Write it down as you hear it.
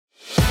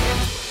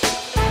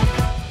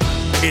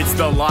It's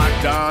the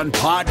Locked On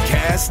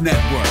Podcast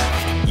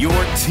Network, your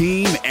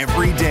team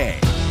every day.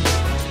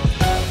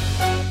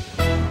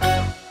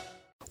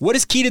 What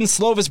does Kedon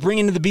Slovis bring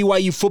into the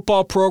BYU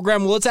football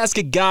program? Well, let's ask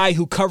a guy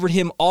who covered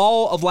him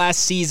all of last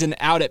season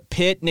out at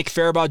Pitt. Nick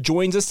Faribaugh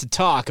joins us to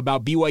talk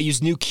about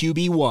BYU's new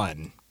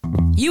QB1.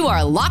 You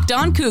are Locked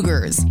On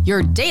Cougars,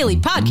 your daily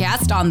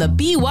podcast on the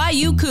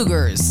BYU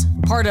Cougars.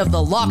 Part of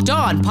the Locked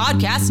On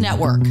Podcast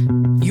Network,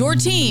 your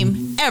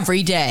team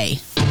every day.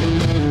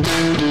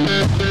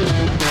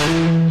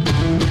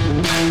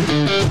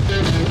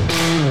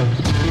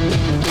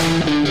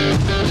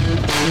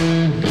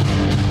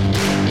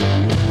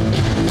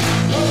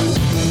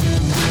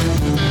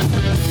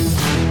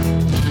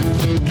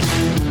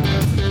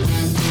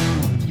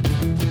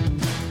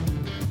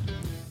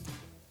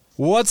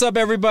 What's up,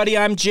 everybody?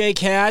 I'm Jake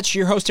Hatch,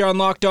 your host here on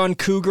Locked On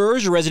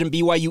Cougars, your resident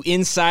BYU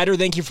insider.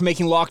 Thank you for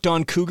making Locked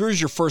On Cougars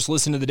your first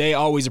listen of the day.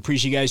 Always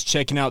appreciate you guys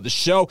checking out the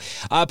show.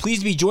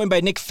 Pleased to be joined by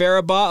Nick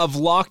Faribaugh of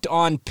Locked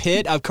On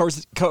Pitt. Of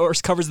course,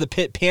 covers the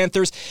Pitt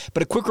Panthers.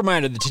 But a quick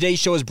reminder that today's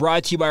show is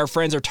brought to you by our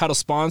friends. Our title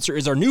sponsor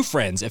is our new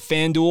friends at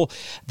FanDuel,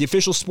 the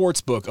official sports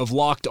book of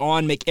Locked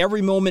On. Make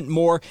every moment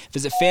more.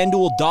 Visit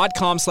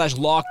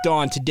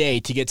FanDuel.com/LockedOn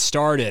today to get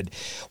started.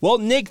 Well,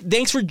 Nick,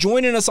 thanks for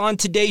joining us on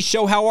today's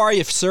show. How are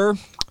you, sir?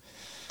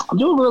 I'm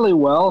doing really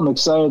well. I'm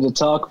excited to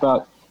talk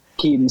about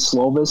Kedon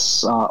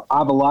Slovis. I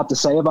have a lot to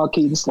say about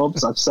Kedon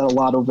Slovis. I've said a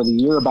lot over the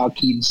year about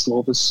Kedon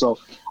Slovis, so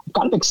I'm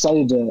kind of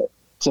excited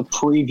to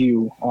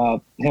preview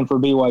him for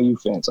BYU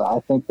fans.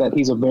 I think that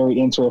he's a very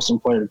interesting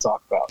player to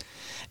talk about.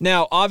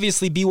 Now,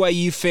 obviously,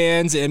 BYU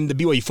fans and the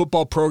BYU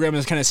football program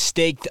has kind of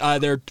staked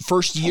their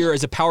first year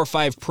as a Power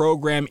 5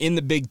 program in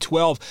the Big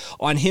 12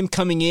 on him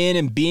coming in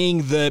and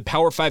being the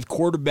Power 5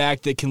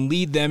 quarterback that can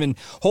lead them and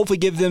hopefully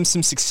give them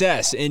some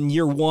success in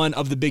year one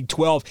of the Big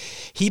 12.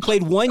 He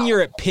played 1 year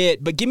at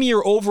Pitt, but give me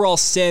your overall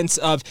sense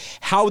of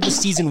how the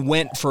season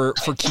went for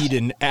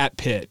Kedon at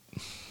Pitt.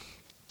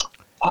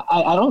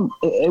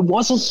 It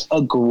wasn't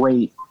a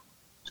great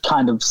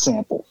kind of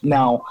sample.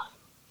 Now,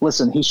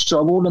 listen, he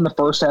struggled in the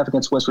first half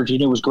against West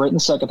Virginia, was great in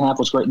the second half,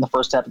 was great in the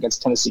first half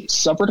against Tennessee.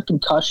 Suffered a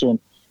concussion,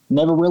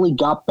 never really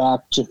got back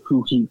to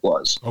who he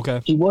was.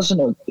 Okay. He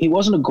wasn't a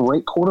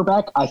great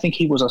quarterback. I think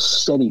he was a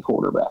steady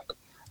quarterback.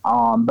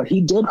 But he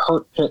did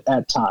hurt Pitt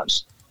at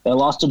times. They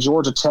lost to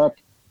Georgia Tech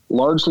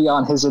largely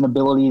on his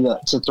inability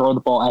to throw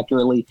the ball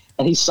accurately,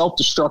 and he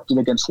self-destructed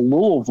against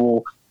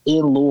Louisville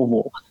in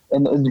Louisville.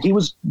 And he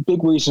was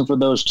big reason for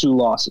those two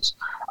losses.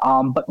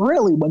 But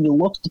really, when you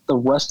looked at the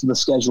rest of the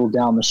schedule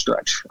down the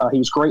stretch, he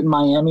was great in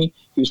Miami.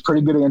 He was pretty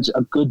good against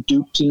a good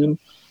Duke team.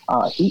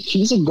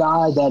 He's a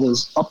guy that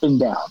is up and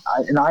down.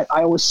 I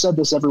always said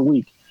this every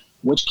week.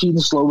 Which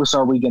Kedon Slovis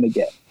are we going to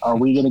get? Are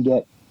we going to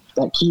get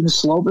that Kedon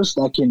Slovis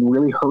that can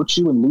really hurt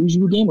you and lose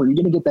you a game? Or are you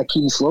going to get that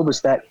Kedon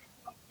Slovis that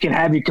can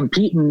have you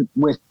competing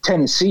with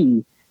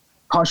Tennessee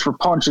punch for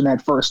punch in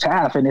that first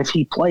half, and if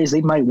he plays,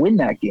 they might win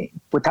that game.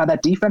 With how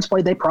that defense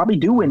played, they probably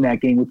do win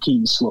that game with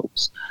Kedon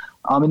Slovis.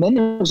 And then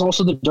there's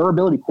also the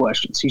durability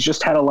questions. He's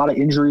just had a lot of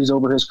injuries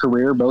over his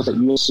career, both at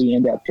USC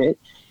and at Pitt.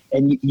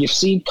 And you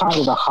see kind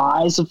of the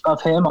highs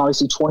of him.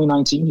 Obviously,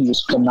 2019, he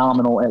was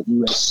phenomenal at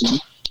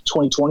USC.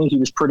 2020, he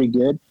was pretty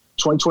good.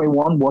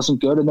 2021 wasn't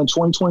good. And then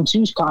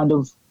 2022 is kind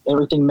of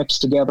everything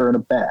mixed together in a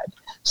bag.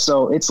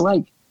 So it's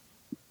like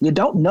you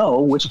don't know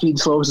which Kedon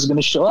Slovis is going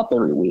to show up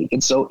every week.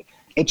 And so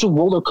it's a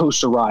roller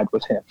coaster ride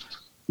with him.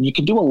 You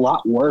can do a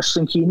lot worse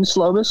than Kedon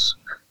Slovis.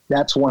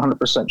 That's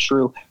 100%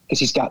 true because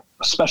he's got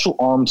special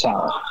arm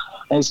talent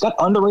and he's got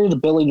underrated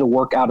ability to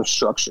work out of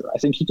structure. I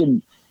think he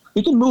can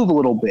move a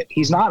little bit.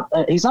 He's not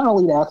an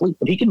elite athlete,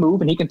 but he can move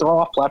and he can throw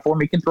off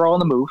platform. He can throw on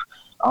the move.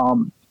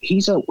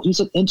 He's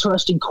an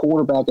interesting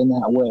quarterback in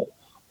that way,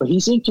 but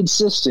he's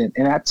inconsistent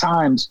and at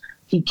times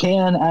he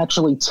can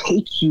actually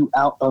take you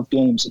out of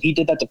games. He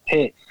did that to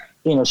Pitt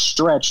in a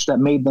stretch that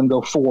made them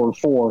go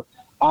 4-4.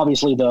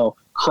 Obviously, though,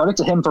 credit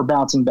to him for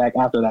bouncing back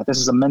after that. This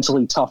is a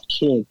mentally tough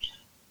kid.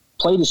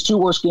 Played his 2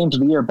 worst games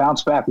of the year,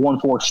 bounced back, won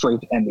 4 straight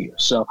to end the year.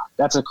 So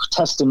that's a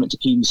testament to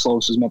Kedon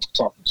Slovis' mental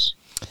toughness.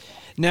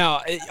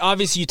 Now,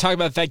 obviously, you talk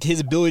about the fact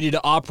his ability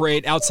to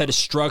operate outside of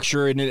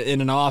structure in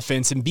an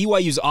offense. And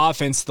BYU's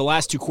offense, the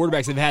last 2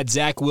 quarterbacks they've had,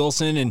 Zach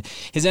Wilson and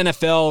his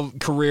NFL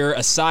career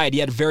aside, he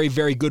had a very,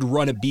 very good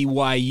run at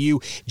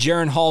BYU.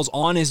 Jaron Hall's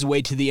on his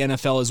way to the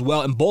NFL as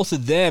well. And both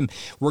of them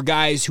were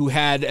guys who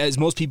had, as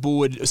most people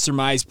would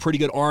surmise, pretty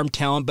good arm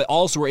talent, but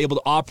also were able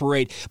to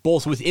operate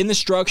both within the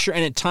structure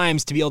and at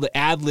times to be able to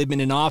ad-lib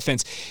in an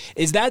offense.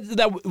 Was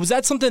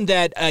that something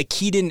that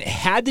Kedon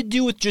had to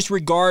do with just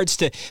regards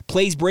to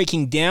plays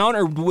breaking down,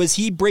 or was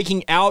he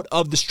breaking out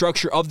of the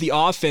structure of the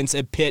offense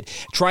at Pitt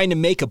trying to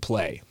make a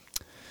play?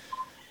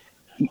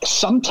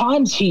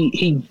 Sometimes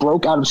he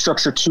broke out of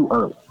structure too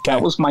early. Okay.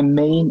 That was my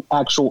main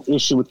actual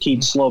issue with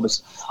Kedon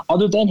Slovis.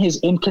 Other than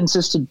his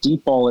inconsistent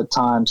deep ball at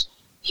times,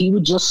 he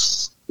would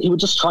just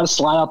try to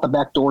slide out the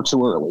back door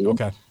too early.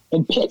 Okay.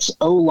 And Pitt's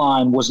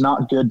O-line was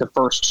not good the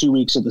first 2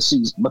 weeks of the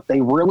season, but they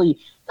really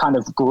kind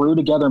of grew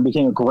together and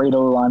became a great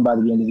O-line by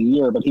the end of the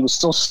year, but he was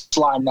still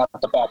sliding out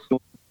the back door.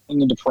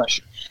 into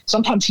pressure.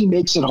 Sometimes he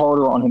makes it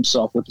harder on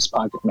himself with his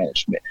pocket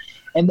management.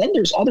 And then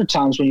there's other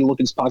times when you look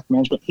at his pocket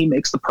management, he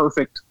makes the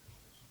perfect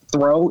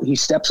throw. He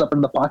steps up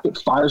into the pocket,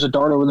 fires a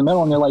dart over the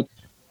middle, and you're like,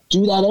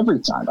 do that every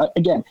time.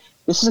 Again,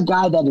 this is a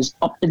guy that is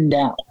up and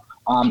down.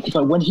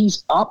 But when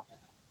he's up,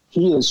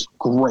 he is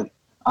great.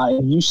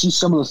 You see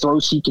some of the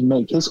throws he can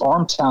make. His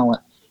arm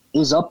talent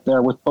is up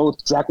there with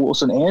both Zach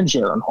Wilson and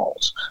Jaron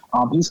Hall's.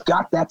 He's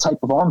got that type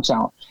of arm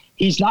talent.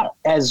 He's not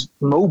as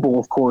mobile,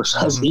 of course,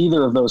 as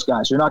either of those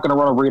guys. You're not going to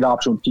run a read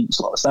option with Kedon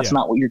Slovis. That's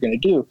not what you're going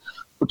to do.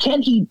 But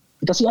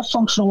does he have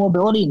functional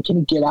mobility, and can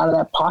he get out of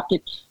that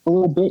pocket a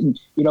little bit? And,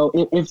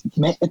 if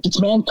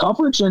it's man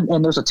coverage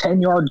and there's a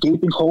 10-yard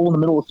gaping hole in the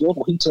middle of the field,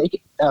 will he take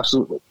it?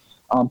 Absolutely.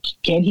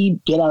 Can he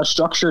get out of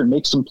structure and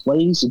make some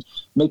plays and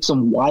make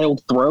some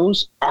wild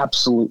throws?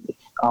 Absolutely.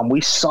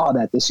 We saw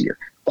that this year.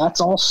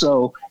 That's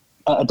also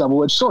a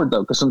double-edged sword,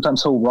 though, because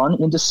sometimes he'll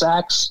run into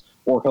sacks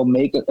or he'll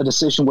make a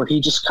decision where he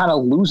just kind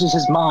of loses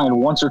his mind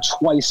once or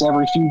twice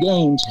every few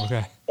games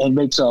and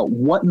makes a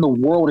what in the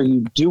world are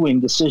you doing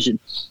decision.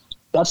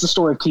 That's the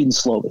story of Kedon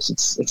Slovis.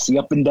 It's the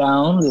up and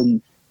downs,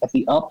 and at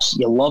the ups,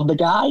 you love the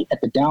guy. At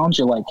the downs,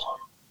 you're like,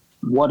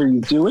 what are you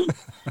doing?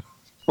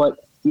 But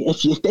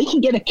if they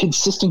can get a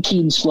consistent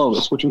Kedon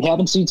Slovis, which we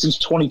haven't seen since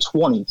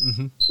 2020,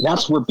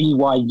 that's where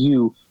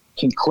BYU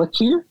can click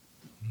here.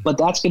 But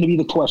that's going to be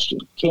the question.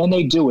 Can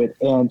they do it?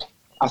 And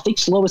I think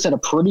Slovis had a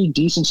pretty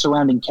decent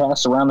surrounding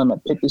cast around him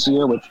at Pitt this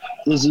year with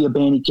Izzy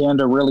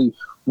Abanikanda really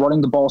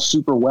running the ball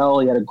super well.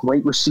 He had a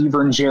great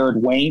receiver in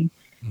Jared Wayne.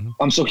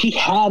 So he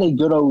had a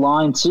good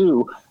O-line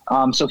too.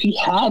 So he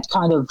had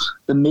kind of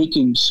the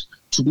makings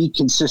to be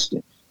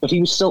consistent, but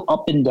he was still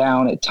up and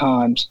down at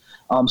times.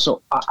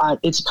 So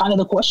it's kind of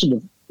the question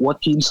of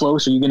what Kedon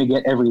Slovis are you going to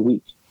get every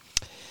week?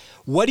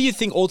 What do you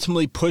think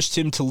ultimately pushed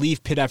him to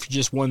leave Pitt after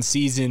just one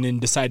season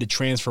and decide to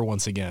transfer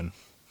once again?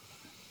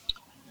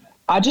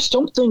 I just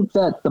don't think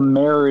that the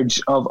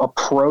marriage of a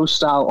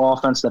pro-style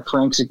offense that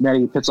Frank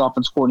Cignetti, Pitt's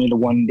offense coordinator,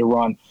 wanted to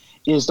run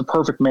is the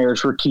perfect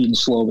marriage for Kedon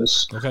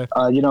Slovis. Okay.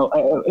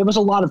 It was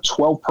a lot of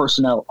 12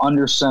 personnel,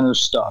 under center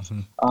stuff.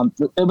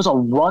 It was a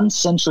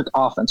run-centric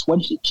offense. When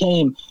he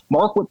came,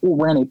 Mark Whipple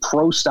ran a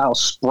pro-style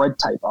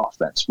spread-type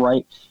offense,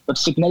 right? But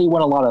Cignetti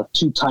went a lot of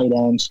 2 tight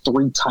ends,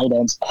 3 tight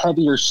ends,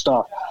 heavier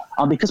stuff.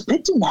 Because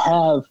Pitt didn't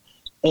have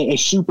a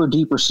super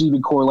deep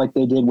receiving core like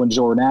they did when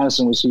Jordan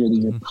Addison was here the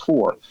year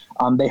before.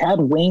 They had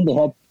Wayne, they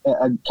had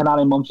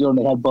Kanade Mumfield, and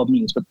they had Bub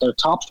Means, but their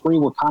top 3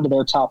 were kind of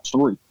their top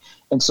 3.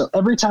 And so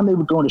every time they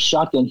would go into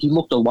shotgun, he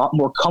looked a lot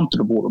more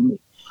comfortable to me.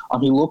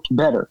 He looked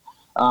better.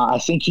 I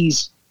think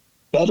he's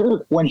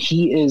better when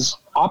he is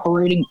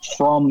operating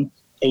from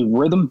a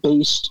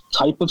rhythm-based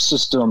type of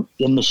system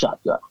in the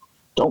shotgun.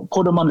 Don't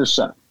put him under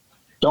center.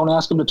 Don't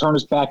ask him to turn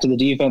his back to the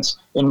defense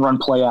and run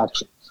play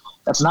action.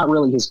 That's not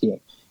really his game.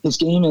 His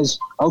game is,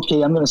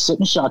 okay, I'm going to sit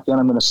in shotgun.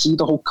 I'm going to see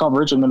the whole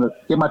coverage. I'm going to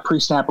get my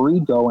pre-snap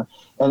read going,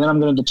 and then I'm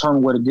going to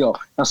determine where to go.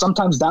 Now,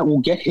 sometimes that will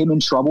get him in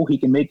trouble. He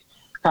can make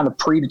kind of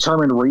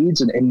predetermined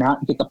reads and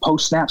not get the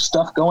post-snap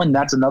stuff going.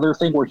 That's another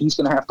thing where he's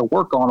going to have to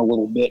work on a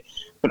little bit.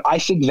 But I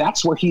think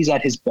that's where he's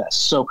at his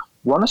best. So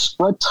run a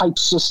spread-type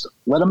system.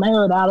 Let him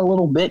air it out a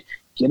little bit.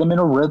 Get him in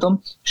a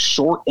rhythm.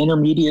 Short,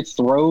 intermediate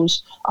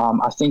throws.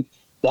 I think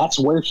that's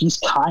where he's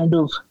kind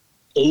of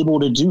able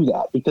to do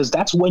that, because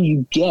that's when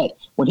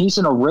he's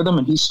in a rhythm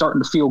and he's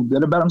starting to feel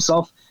good about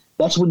himself.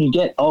 That's when you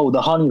get,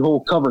 the honey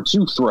hole cover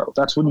 2 throw.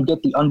 That's when you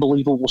get the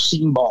unbelievable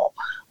seam ball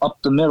up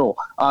the middle.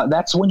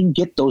 That's when you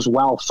get those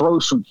wow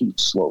throws from Kedon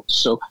Slovis.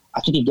 So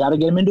I think you got to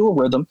get him into a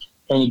rhythm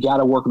and you got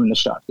to work him in the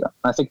shotgun.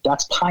 I think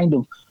that's kind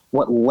of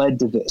what led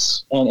to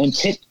this. And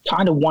Pitt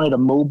kind of wanted a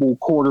mobile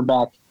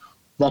quarterback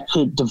that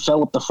could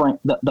develop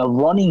the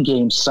running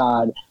game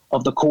side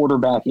of the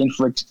quarterback in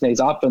Frank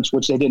Cignetti's offense,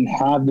 which they didn't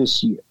have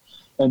this year.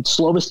 And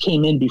Slovis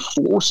came in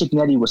before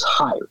Cignetti was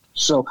hired.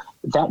 So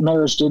that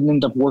marriage didn't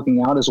end up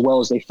working out as well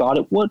as they thought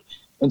it would.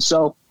 And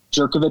so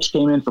Jerkovich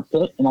came in for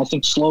Pitt, and I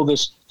think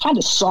Slovis kind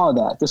of saw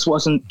that. This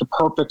wasn't the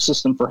perfect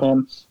system for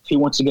him if he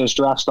wants to get his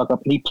draft stock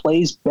up. And he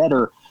plays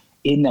better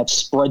in that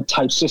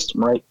spread-type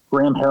system, right?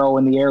 Graham Harrell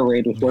in the air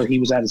raid was where he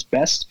was at his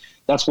best.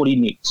 That's what he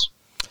needs.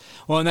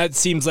 Well, and that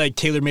seems like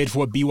tailor-made for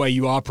what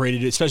BYU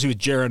operated, especially with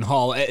Jaron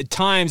Hall. At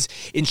times,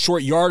 in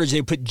short yardage,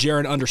 they put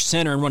Jaron under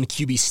center and run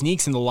QB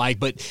sneaks and the like,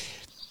 but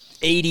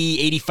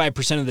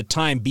 80-85% of the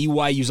time,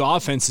 BYU's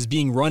offense is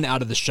being run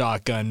out of the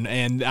shotgun.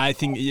 And I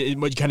think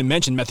what you kind of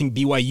mentioned, I think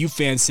BYU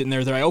fans sitting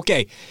there, they're like,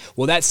 okay,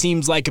 well, that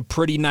seems like a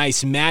pretty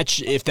nice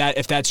match if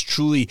that's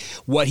truly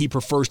what he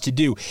prefers to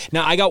do.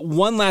 Now, I got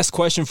one last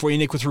question for you,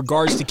 Nick, with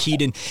regards to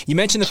Kedon. You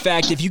mentioned the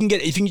fact if you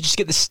can just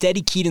get the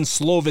steady Kedon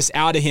Slovis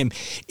out of him,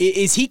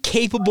 is he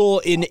capable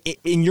in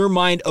your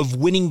mind of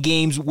winning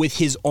games with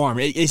his arm?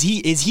 Is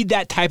he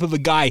that type of a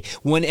guy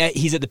when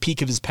he's at the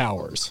peak of his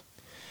powers?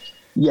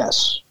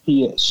 Yes,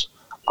 he is,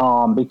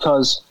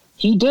 because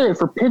he did it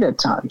for Pitt at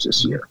times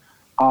this year.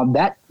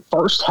 That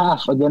first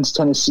half against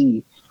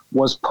Tennessee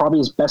was probably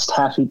his best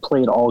half he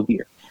played all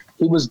year.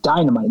 He was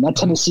dynamite, and that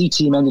Tennessee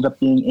team ended up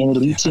being an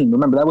elite team.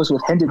 Remember, that was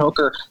with Hendon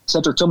Hooker,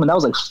 Cedric Tillman. That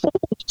was a fully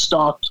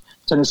stocked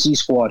Tennessee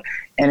squad.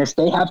 And if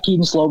they have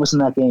Kedon Slovis in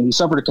that game, he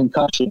suffered a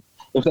concussion.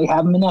 If they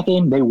have him in that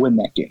game, they win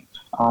that game.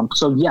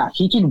 So, yeah,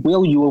 he can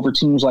will you over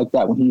teams like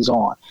that when he's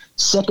on.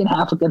 Second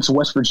half against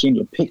West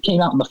Virginia, Pitt came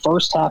out in the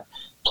first half,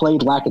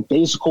 played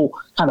lackadaisical,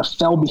 kind of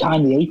fell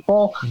behind the 8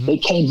 ball. Mm-hmm. They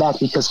came back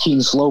because Kedon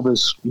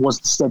Slovis was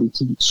the steady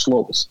Kedon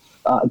Slovis.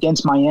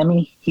 Against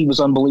Miami, he was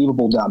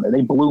unbelievable down there.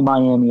 They blew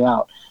Miami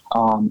out.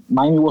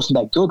 Miami wasn't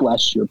that good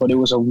last year, but it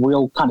was a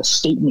real kind of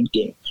statement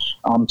game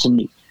to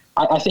me.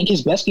 I think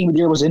his best game of the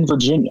year was in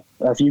Virginia.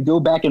 If you go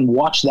back and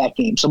watch that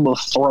game, some of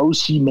the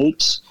throws he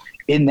makes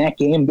in that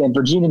game, again,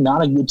 Virginia,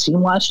 not a good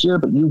team last year,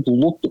 but you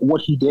looked at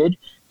what he did,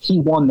 he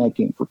won that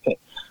game for Pitt.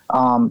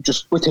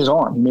 Just with his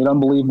arm. He made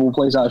unbelievable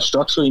plays out of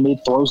structure. He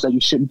made throws that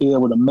you shouldn't be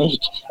able to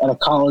make at a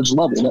college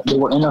level. They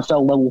were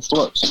NFL-level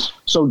throws.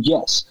 So,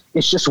 yes,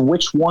 it's just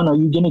which one are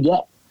you going to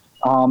get?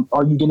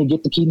 Are you going to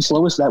get the Kedon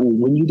Slovis that will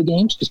win you the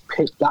games? Because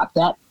Pitt got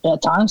that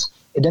at times.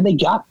 And then they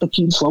got the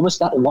Kedon Slovis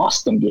that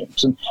lost them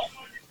games. And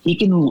he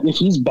can, if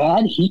he's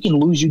bad, he can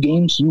lose you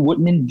games you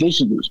wouldn't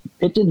envision losing.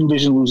 Pitt didn't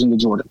envision losing to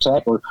Georgia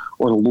Tech or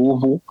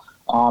Louisville.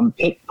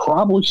 Pitt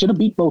probably should have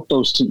beat both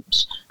those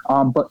teams.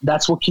 But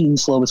that's what Kedon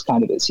Slovis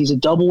kind of is. He's a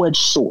double-edged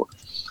sword.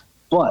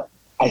 But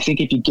I think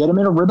if you get him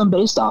in a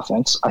rhythm-based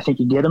offense, I think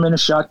you get him in a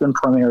shotgun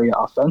primary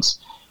offense,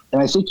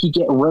 and I think you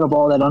get rid of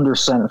all that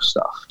under-center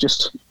stuff.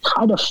 Just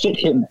kind of fit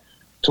him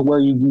to where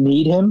you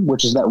need him,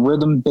 which is that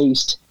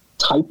rhythm-based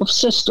type of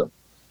system.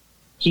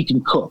 He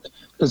can cook.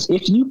 Because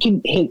if you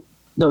can hit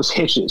those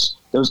hitches,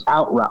 those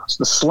out routes,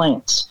 the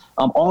slants,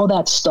 all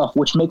that stuff,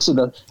 which makes it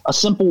a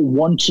simple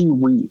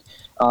 1-2 read.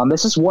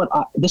 This is what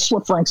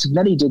Frank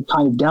Cignetti did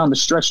kind of down the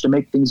stretch to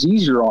make things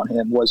easier on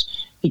him.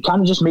 Was he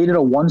kind of just made it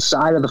a one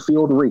side of the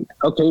field read?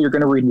 Okay, you're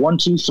going to read 1,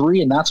 2,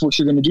 3, and that's what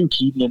you're going to do,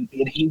 Kedon.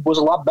 And he was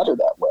a lot better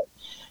that way.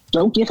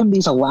 Don't give him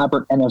these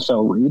elaborate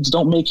NFL reads.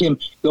 Don't make him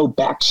go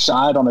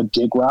backside on a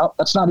dig route.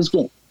 That's not his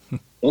game.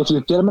 If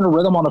you get him in a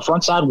rhythm on the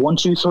front side, 1,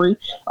 2, 3,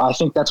 I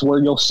think that's where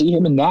you'll see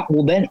him, and that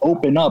will then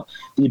open up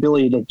the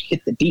ability to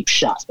hit the deep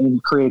shot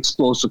and create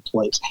explosive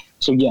plays.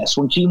 So, yes,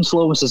 when Kedon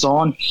Slovis is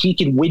on, he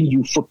can win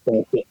you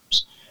football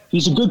games.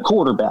 He's a good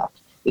quarterback.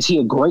 Is he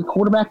a great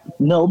quarterback?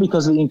 No,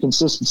 because of the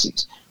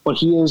inconsistencies. But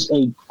he is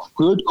a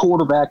good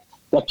quarterback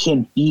that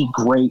can be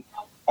great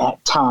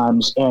at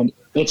times, and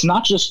it's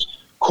not just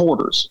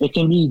quarters. It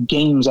can be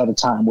games at a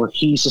time where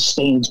he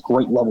sustains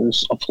great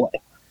levels of play.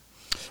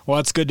 Well,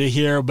 that's good to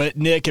hear. But,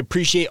 Nick,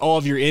 appreciate all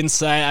of your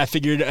insight. I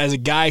figured as a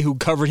guy who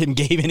covered him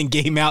game in and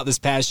game out this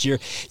past year,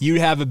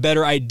 you'd have a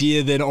better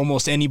idea than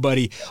almost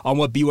anybody on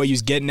what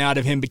BYU's getting out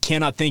of him. But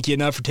cannot thank you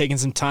enough for taking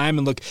some time,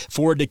 and look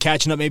forward to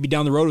catching up maybe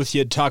down the road with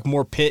you to talk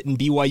more Pitt and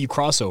BYU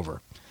crossover.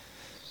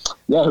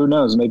 Yeah, who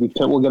knows? Maybe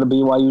Pitt will get a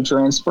BYU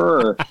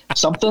transfer or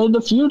something in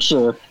the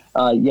future.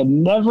 You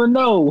never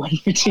know when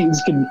your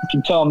teams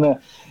can come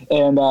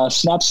and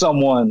snap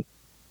someone.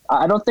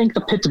 I don't think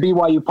the Pitt to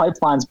BYU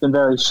pipeline's been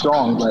very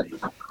strong, but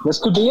this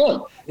could be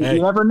it. Hey,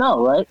 you never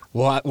know, right?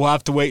 We'll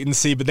have to wait and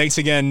see. But thanks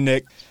again,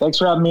 Nick. Thanks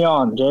for having me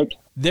on, Jake.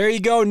 There you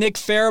go, Nick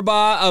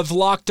Farabaugh of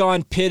Locked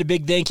On Pitt. A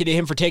big thank you to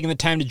him for taking the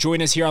time to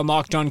join us here on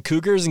Locked On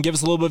Cougars and give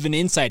us a little bit of an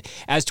insight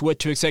as to what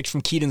to expect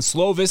from Kedon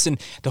Slovis.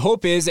 And the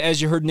hope is,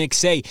 as you heard Nick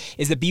say,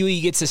 is that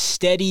BYU gets a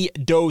steady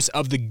dose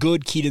of the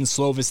good Kedon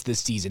Slovis this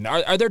season.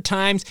 Are there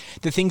times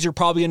that things are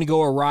probably going to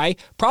go awry?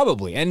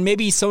 Probably. And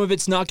maybe some of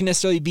it's not going to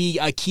necessarily be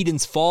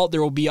Kedon's fault.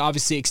 There will be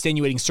obviously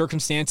extenuating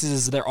circumstances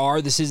as there are.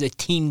 This is a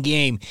team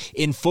game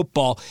in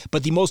football.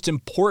 But the most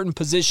important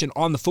position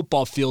on the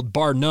football field,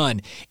 bar none,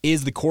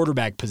 is the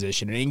quarterback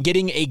position. And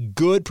getting a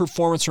good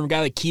performance from a guy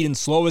like Kedon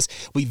Slovis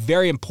will be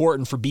very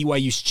important for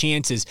BYU's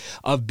chances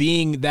of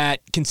being that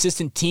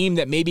consistent team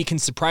that maybe can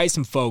surprise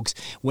some folks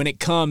when it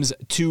comes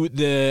to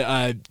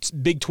the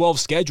Big 12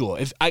 schedule.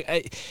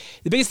 The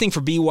biggest thing for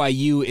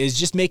BYU is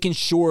just making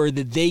sure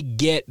that they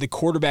get the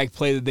quarterback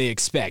play that they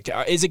expect.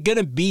 Is it going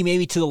to be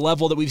maybe to the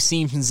level that we've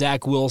seen from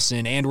Zach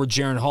Wilson and or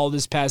Jaron Hall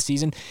this past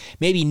season?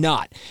 Maybe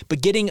not.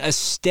 But getting a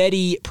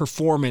steady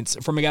performance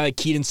from a guy like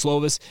Kedon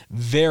Slovis,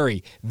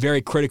 very,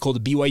 very critical to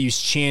BYU's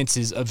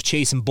chances of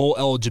chasing bowl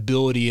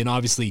eligibility and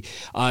obviously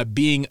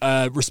being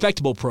a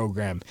respectable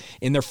program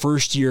in their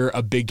first year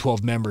of Big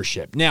 12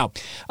 membership. Now,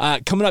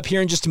 coming up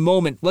here in just a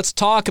moment, let's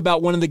talk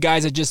about one of the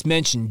guys I just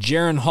mentioned,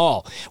 Jaron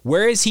Hall.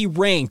 Where is he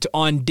ranked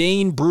on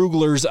Dane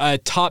Brugler's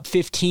top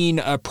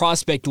 15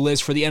 prospect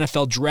list for the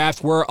NFL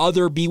draft? Where are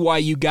other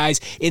BYU guys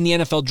in the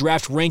NFL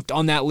draft ranked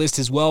on that list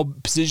as well,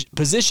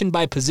 position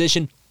by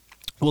position?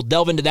 We'll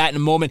delve into that in a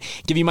moment,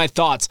 give you my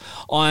thoughts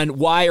on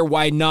why or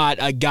why not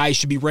guys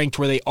should be ranked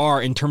where they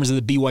are in terms of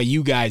the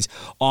BYU guys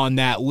on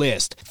that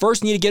list.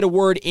 First, need to get a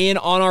word in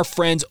on our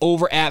friends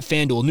over at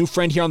FanDuel. New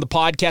friend here on the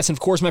podcast. And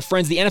of course, my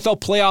friends, the NFL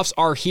playoffs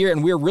are here,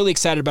 and we're really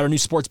excited about our new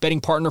sports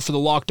betting partner for the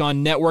Locked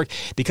On Network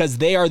because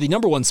they are the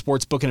 #1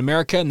 sports book in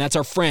America, and that's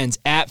our friends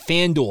at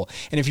FanDuel.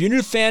 And if you're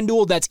new to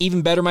FanDuel, that's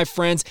even better, my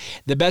friends.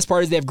 The best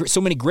part is they have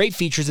so many great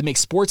features that make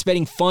sports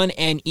betting fun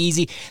and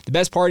easy. The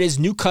best part is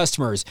new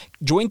customers.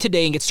 Join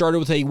today and get started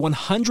with a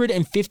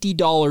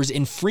 $150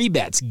 in free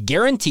bets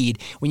guaranteed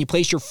when you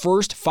place your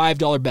first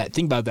 $5 bet.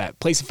 Think about that.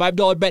 Place a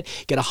 $5 bet,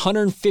 get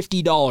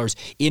 $150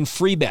 in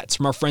free bets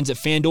from our friends at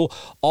FanDuel.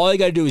 All you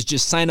got to do is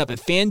just sign up at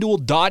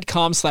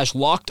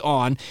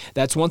FanDuel.com/lockedon.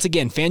 That's once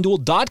again,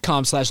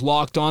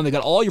 FanDuel.com/lockedon. They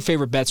got all your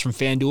favorite bets from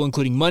FanDuel,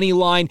 including money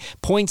line,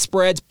 point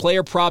spreads,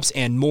 player props,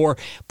 and more.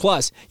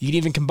 Plus, you can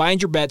even combine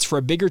your bets for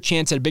a bigger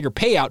chance at a bigger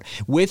payout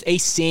with a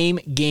same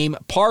game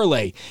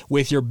parlay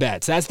with your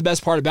bets. That's the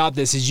best part about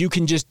this, is you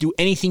can just do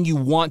anything you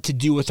want to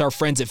do with our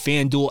friends at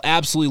FanDuel.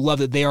 Absolutely love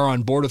that they are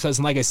on board with us.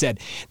 And like I said,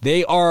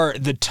 they are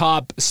the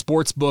top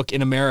sports book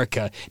in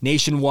America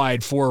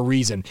nationwide for a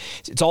reason.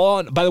 It's all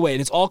on, by the way,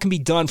 and it's all can be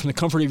done from the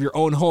comfort of your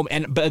own home.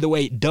 And by the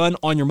way, done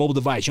on your mobile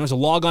device. You don't have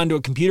to log on to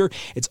a computer.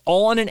 It's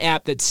all on an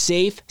app that's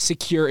safe,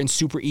 secure, and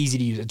super easy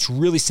to use. It's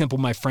really simple,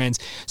 my friends.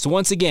 So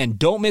once again,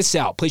 don't miss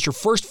out. Place your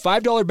first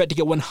 $5 bet to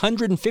get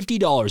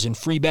 $150 in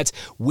free bets,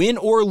 win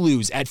or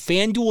lose, at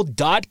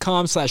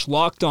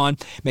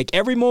FanDuel.com/lockedon. Make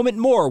every moment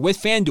more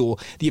with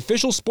FanDuel, the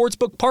official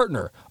sportsbook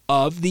partner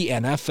of the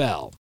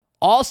NFL.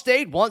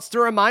 Allstate wants to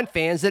remind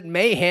fans that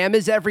mayhem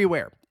is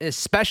everywhere,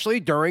 especially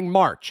during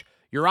March.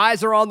 Your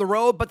eyes are on the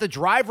road, but the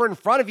driver in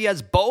front of you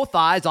has both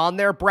eyes on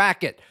their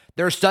bracket.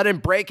 Their sudden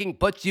braking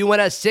puts you in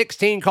a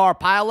 16-car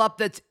pileup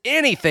that's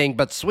anything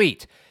but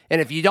sweet. And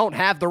if you don't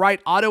have the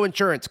right auto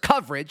insurance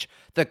coverage,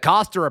 the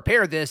cost to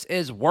repair this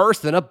is worse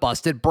than a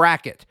busted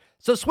bracket.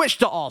 So switch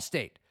to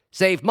Allstate.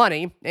 Save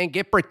money and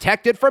get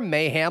protected from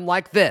mayhem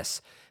like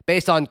this.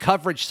 Based on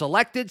coverage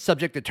selected,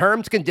 subject to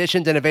terms,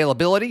 conditions, and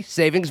availability,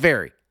 savings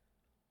vary.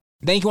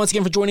 Thank you once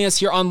again for joining us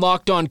here on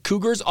Locked On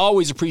Cougars.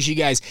 Always appreciate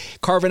you guys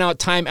carving out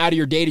time out of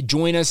your day to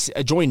join us,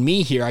 join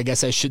me here, I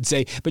guess I should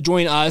say, but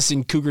join us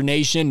in Cougar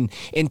Nation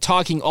in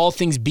talking all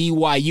things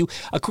BYU.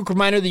 A quick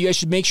reminder that you guys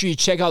should make sure you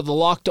check out the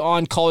Locked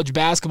On College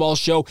Basketball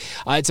Show.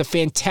 It's a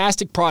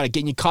fantastic product,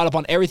 getting you caught up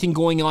on everything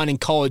going on in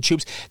college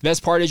hoops. The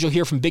best part is you'll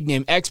hear from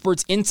big-name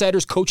experts,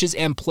 insiders, coaches,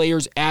 and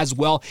players as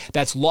well.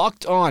 That's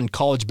Locked On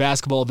College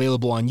Basketball,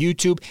 available on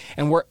YouTube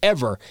and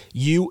wherever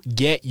you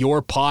get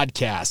your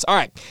podcasts. All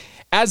right.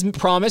 As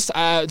promised,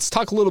 let's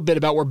talk a little bit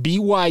about where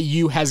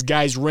BYU has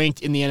guys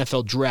ranked in the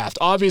NFL draft.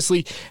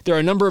 Obviously, there are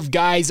a number of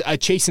guys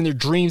chasing their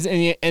dreams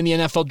in the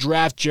NFL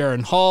draft.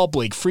 Jaron Hall,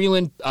 Blake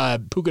Freeland,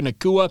 Puka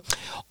Nacua,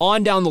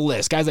 on down the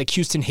list. Guys like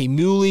Houston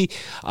Heimuli,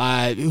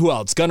 who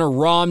else? Gunnar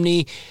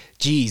Romney.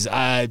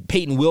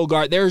 Peyton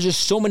Wilgart. There's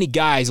just so many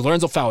guys.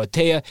 Lorenzo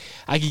Fauatea.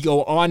 I could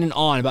go on and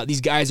on about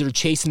these guys that are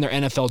chasing their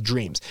NFL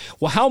dreams.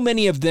 Well, how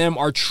many of them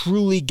are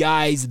truly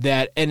guys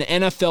that an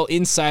NFL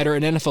insider,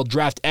 an NFL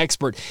draft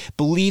expert,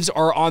 believes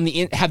are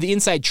have the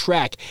inside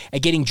track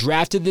at getting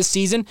drafted this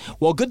season?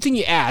 Well, good thing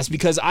you asked,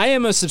 because I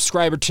am a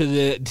subscriber to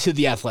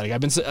the Athletic. I've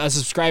been a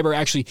subscriber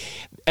actually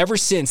ever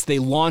since they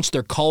launched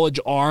their college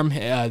arm.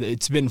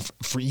 It's been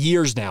for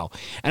years now,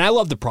 and I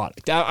love the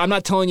product. I'm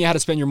not telling you how to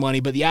spend your money,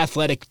 but the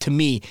Athletic, to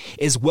me,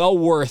 is well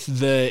worth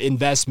the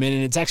investment,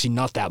 and it's actually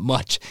not that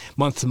much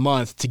month to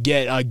month to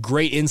get a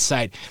great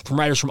insight from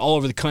writers from all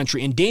over the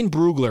country. And Dane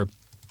Brugler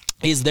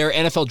is their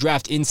NFL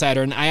draft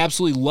insider, and I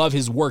absolutely love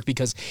his work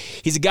because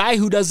he's a guy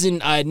who doesn't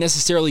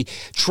necessarily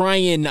try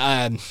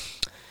and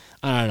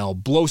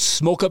blow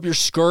smoke up your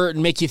skirt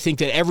and make you think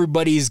that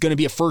everybody's going to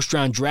be a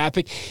first-round draft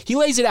pick. He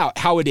lays it out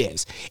how it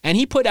is. And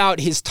he put out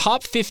his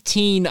top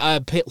 15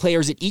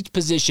 players at each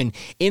position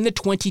in the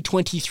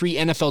 2023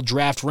 NFL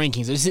draft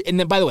rankings. And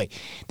then, by the way,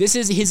 this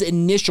is his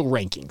initial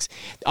rankings.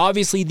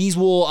 Obviously, these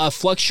will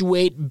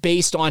fluctuate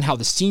based on how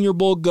the Senior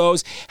Bowl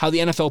goes, how the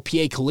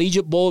NFLPA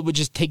Collegiate Bowl, which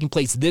is taking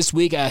place this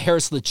week.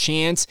 Harris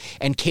LeChance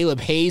and Caleb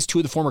Hayes, two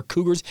of the former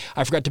Cougars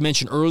I forgot to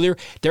mention earlier,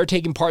 they're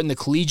taking part in the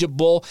Collegiate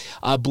Bowl.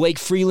 Blake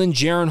Freeland,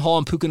 Jaron Hall,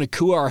 and Puka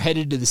Nacua are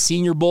headed to the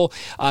Senior Bowl.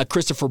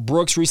 Christopher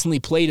Brooks recently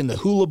played in the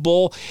Hula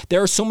Bowl.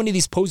 There are so many of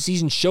these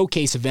postseason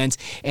showcase events,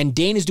 and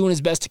Dane is doing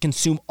his best to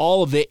consume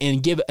all of it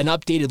and give an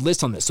updated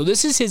list on this. So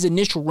this is his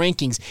initial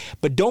rankings,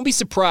 but don't be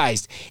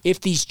surprised if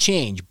these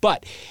change.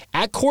 But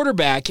at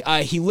quarterback,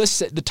 he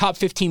lists the top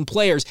 15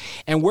 players,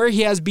 and where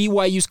he has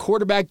BYU's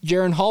quarterback,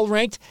 Jaron Hall,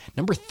 ranked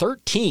number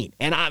 13.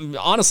 And I'm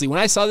honestly, when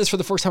I saw this for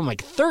the first time, I'm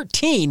like,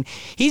 13?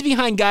 He's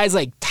behind guys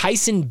like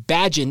Tyson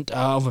Bagent,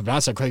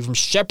 from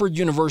Shepherd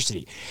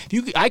University.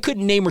 I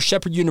couldn't name where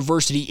Shepherd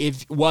University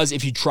was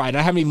if you tried.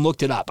 I haven't even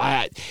looked it up.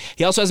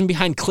 He also has him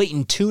behind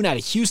Clayton Tune out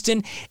of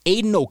Houston,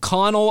 Aiden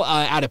O'Connell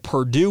out of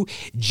Purdue,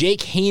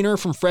 Jake Hayner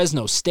from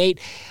Fresno State.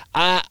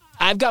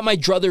 I've got my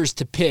druthers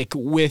to pick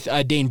with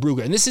Dane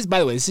Brugler. And this is, by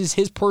the way, this is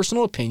his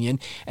personal opinion.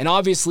 And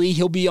obviously,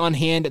 he'll be on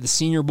hand at the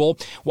Senior Bowl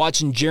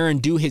watching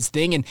Jaron do his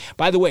thing. And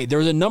by the way,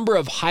 there's a number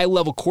of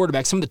high-level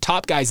quarterbacks, some of the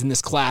top guys in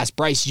this class,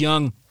 Bryce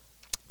Young,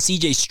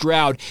 C.J.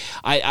 Stroud,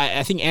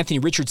 I think Anthony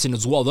Richardson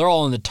as well. They're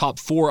all in the top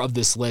 4 of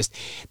this list.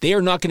 They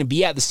are not going to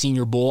be at the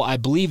Senior Bowl. I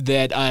believe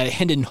that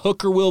Hendon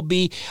Hooker will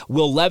be.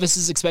 Will Levis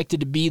is expected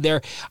to be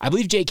there. I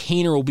believe Jake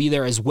Haener will be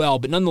there as well.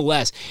 But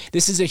nonetheless,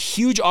 this is a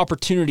huge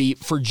opportunity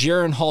for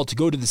Jaren Hall to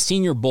go to the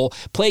Senior Bowl,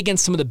 play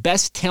against some of the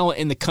best talent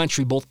in the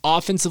country, both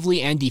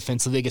offensively and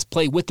defensively. I guess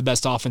play with the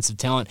best offensive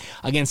talent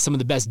against some of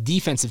the best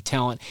defensive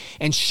talent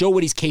and show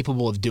what he's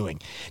capable of doing.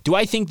 Do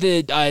I think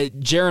that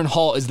Jaren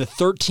Hall is the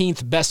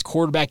 13th best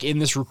quarterback in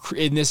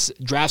this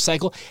draft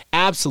cycle?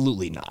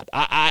 Absolutely not.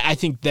 I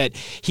think that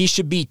he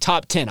should be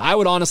top 10. I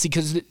would honestly,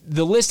 because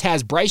the list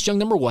has Bryce Young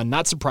number 1,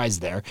 not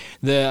surprised there.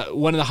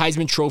 One of the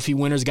Heisman Trophy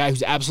winners, a guy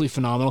who's absolutely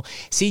phenomenal.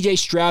 C.J.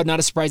 Stroud, not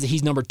a surprise that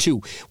he's number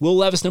 2. Will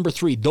Levis number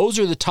 3. Those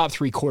are the top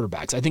 3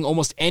 quarterbacks. I think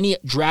almost any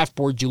draft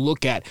board you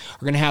look at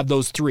are going to have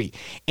those 3.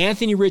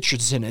 Anthony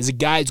Richardson is a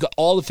guy who's got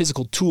all the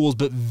physical tools,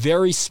 but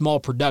very small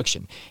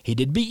production. He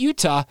did beat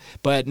Utah,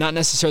 but not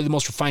necessarily the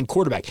most refined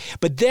quarterback.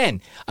 But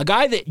then, a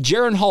guy that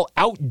Jaren Hall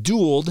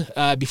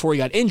out-dueled before he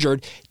got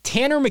injured,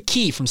 Tanner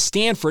McKee from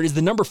Stanford is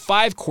the number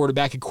 5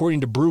 quarterback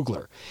according to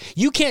Brugler.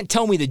 You can't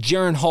tell me that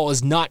Jaren Hall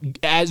is not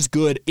as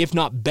good, if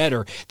not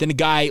better, than a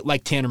guy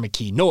like Tanner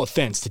McKee. No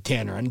offense to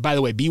Tanner. And by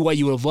the way,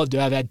 BYU would have loved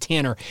to have had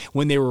Tanner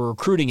when they were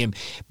recruiting him.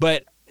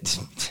 But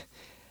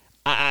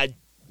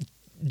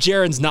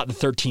Jaren's not the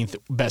 13th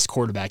best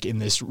quarterback in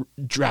this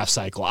draft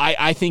cycle.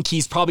 I think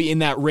he's probably in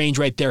that range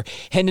right there.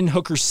 Hendon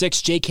Hooker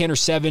 6, Jake Haener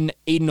 7,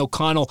 Aiden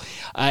O'Connell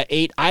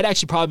 8. I'd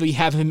actually probably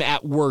have him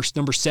at worst,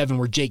 number 7,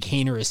 where Jake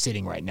Haener is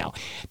sitting right now.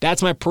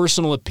 That's my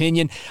personal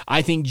opinion.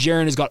 I think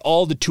Jaren has got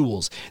all the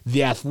tools,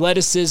 the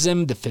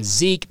athleticism, the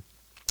physique,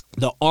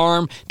 the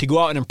arm to go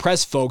out and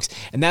impress folks,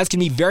 and that's going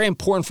to be very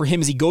important for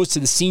him as he goes to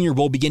the Senior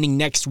Bowl beginning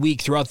next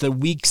week throughout the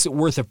week's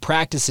worth of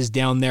practices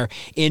down there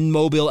in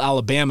Mobile,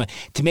 Alabama,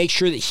 to make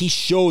sure that he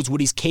shows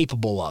what he's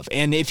capable of.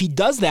 And if he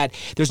does that,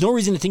 there's no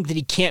reason to think that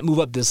he can't move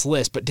up this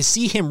list, but to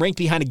see him ranked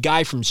behind a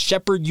guy from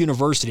Shepherd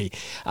University,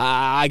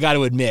 I got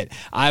to admit,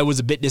 I was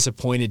a bit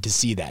disappointed to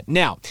see that.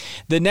 Now,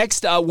 the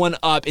next one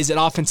up is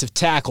at offensive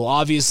tackle.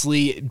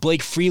 Obviously,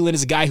 Blake Freeland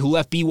is a guy who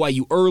left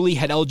BYU early,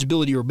 had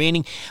eligibility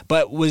remaining,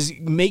 but was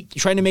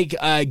trying to make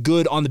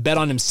good on the bet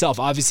on himself.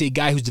 Obviously, a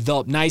guy who's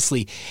developed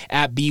nicely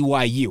at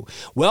BYU.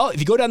 Well, if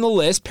you go down the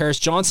list, Paris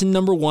Johnson,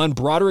 number 1,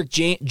 Broderick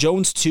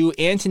Jones, 2,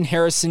 Anton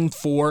Harrison,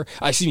 3,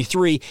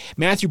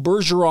 Matthew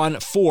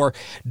Bergeron, 4,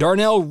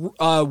 Darnell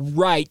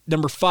Wright,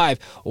 number 5,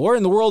 or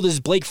in the world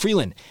is Blake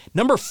Freeland,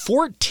 number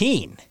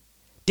 14.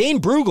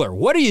 Dane Brugler,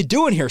 what are you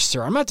doing here,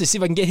 sir? I'm about to see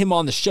if I can get him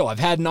on the show. I've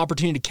had an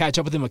opportunity to catch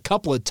up with him a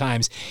couple of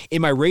times in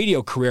my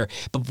radio career.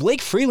 But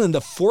Blake Freeland,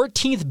 the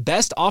 14th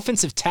best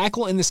offensive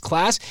tackle in this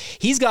class,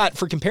 he's got,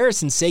 for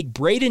comparison's sake,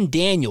 Braden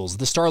Daniels,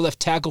 the star left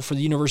tackle for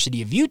the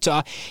University of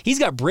Utah. He's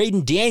got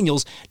Braden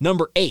Daniels,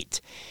 number 8.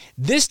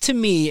 This, to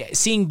me,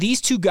 seeing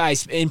these two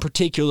guys in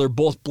particular,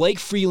 both Blake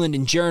Freeland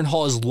and Jaren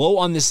Hall, as low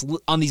on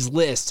these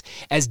lists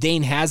as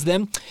Dane has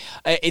them,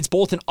 it's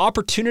both an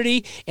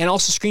opportunity and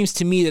also screams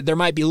to me that there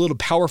might be a little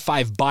Power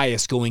 5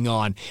 bias going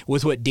on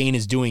with what Dane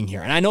is doing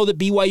here. And I know that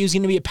BYU is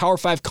going to be a Power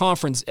 5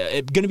 conference,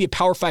 going to be a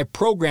Power 5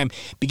 program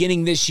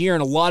beginning this year,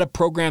 and a lot of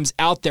programs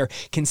out there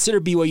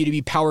consider BYU to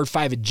be Power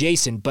 5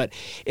 adjacent. But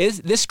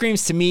this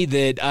screams to me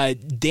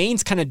that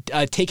Dane's kind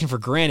of taken for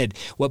granted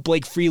what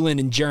Blake Freeland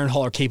and Jaren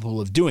Hall are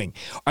capable of doing.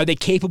 Are they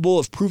capable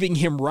of proving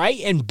him right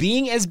and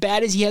being as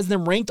bad as he has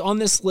them ranked on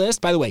this list?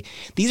 By the way,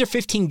 these are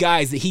 15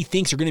 guys that he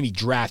thinks are going to be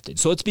drafted.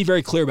 So let's be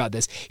very clear about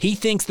this. He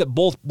thinks that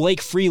both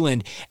Blake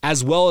Freeland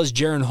as well as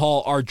Jaren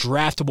Hall are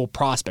draftable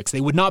prospects.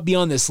 They would not be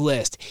on this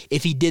list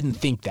if he didn't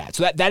think that.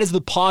 So that is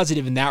the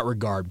positive in that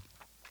regard,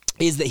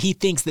 is that he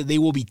thinks that they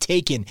will be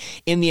taken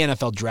in the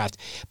NFL draft.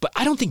 But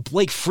I don't think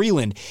Blake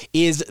Freeland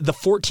is the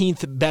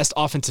 14th best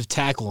offensive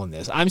tackle in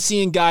this. I'm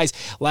seeing guys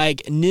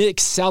like Nick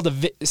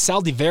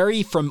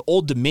Saldiveri from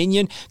Old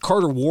Dominion,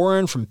 Carter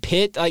Warren from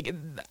Pitt.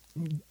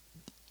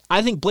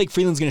 I think Blake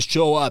Freeland's going to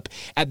show up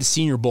at the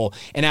Senior Bowl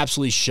and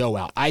absolutely show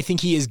out. I think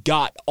he has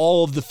got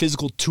all of the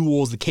physical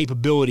tools, the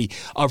capability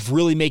of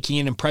really making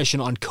an impression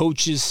on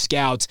coaches,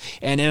 scouts,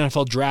 and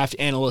NFL draft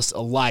analysts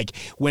alike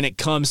when it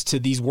comes to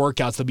these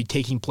workouts that'll be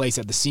taking place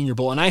at the Senior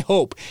Bowl. And I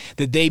hope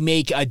that they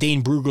make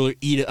Dane Brugler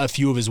eat a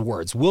few of his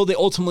words. Will they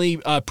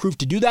ultimately prove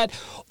to do that?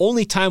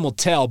 Only time will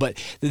tell.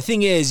 But the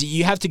thing is,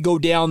 you have to go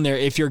down there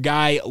if you're a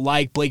guy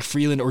like Blake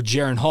Freeland or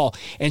Jaren Hall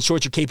and show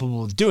what you're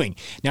capable of doing.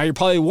 Now, you're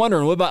probably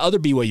wondering, what about other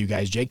BYU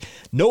guys, Jake?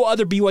 No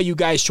other BYU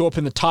guys show up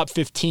in the top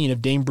 15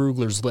 of Dane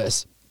Brugler's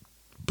list.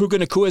 Puka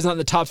Nacua is not in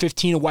the top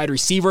 15 of wide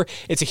receiver.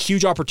 It's a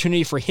huge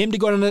opportunity for him to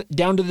go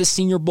down to the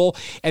Senior Bowl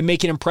and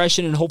make an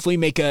impression and hopefully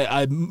make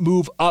a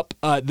move up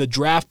the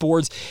draft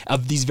boards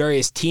of these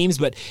various teams.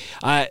 But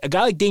a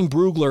guy like Dane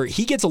Brugler,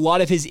 he gets a lot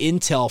of his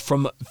intel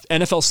from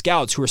NFL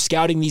scouts who are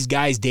scouting these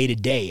guys day to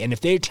day. And if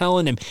they're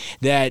telling him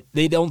that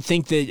they don't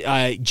think that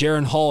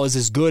Jaren Hall is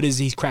as good as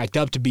he's cracked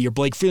up to be, or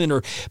Blake Freeland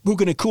or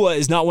Puka Nacua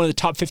is not one of the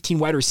top 15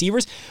 wide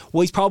receivers,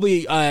 well, he's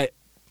probably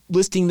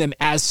listing them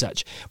as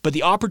such, but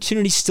the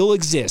opportunity still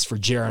exists for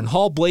Jaron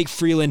Hall, Blake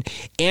Freeland,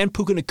 and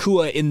Puka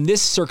Nacua in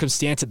this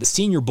circumstance at the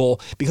Senior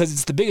Bowl because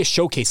it's the biggest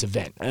showcase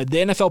event. The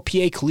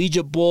NFLPA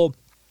Collegiate Bowl,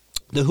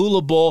 the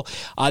Hula Bowl,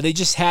 they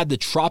just had the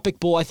Tropic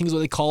Bowl, I think is what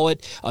they call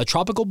it.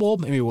 Tropical Bowl,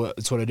 maybe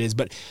that's what it is.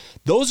 But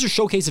those are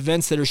showcase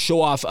events that are show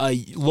off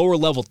lower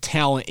level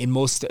talent in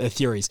most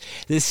theories.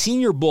 The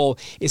Senior Bowl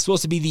is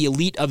supposed to be the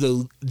elite of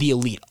the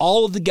elite.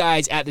 All of the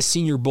guys at the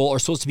Senior Bowl are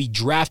supposed to be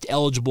draft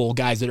eligible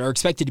guys that are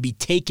expected to be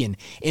taken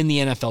in the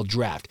NFL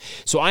draft.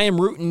 So I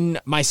am rooting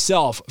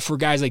myself for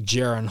guys like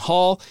Jaron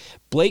Hall,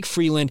 Blake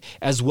Freeland,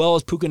 as well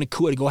as Puka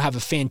Nacua to go have a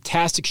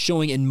fantastic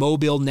showing in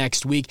Mobile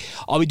next week.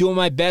 I'll be doing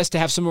my best to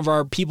have some of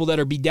our people that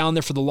are be down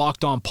there for the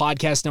Locked On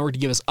Podcast Network to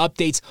give us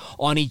updates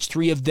on each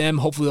three of them.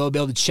 Hopefully they'll be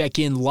able to check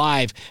in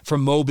live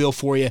from Mobile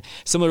for you,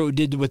 similar to what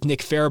we did with Nick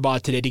Farabaugh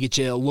today to get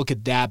you a look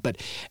at that. But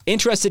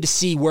interested to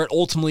see where it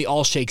ultimately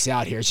all shakes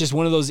out here. It's just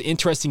one of those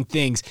interesting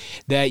things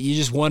that you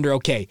just wonder,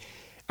 okay,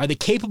 are they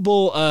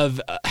capable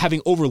of having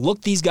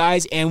overlooked these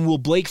guys? And will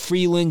Blake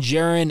Freeland,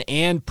 Jaron,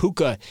 and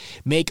Puka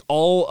make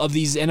all of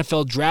these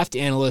NFL draft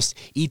analysts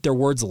eat their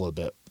words a little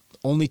bit?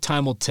 Only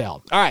time will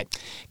tell. All right,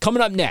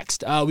 coming up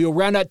next, we will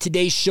round out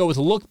today's show with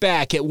a look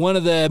back at one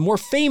of the more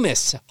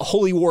famous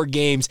Holy War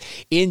games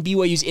in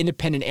BYU's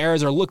independent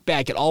eras. Our look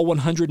back at all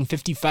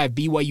 155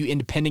 BYU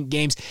independent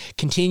games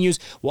continues.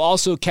 We'll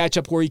also catch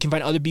up where you can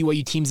find other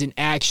BYU teams in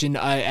action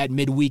at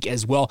midweek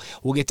as well.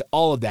 We'll get to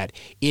all of that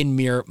in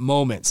mere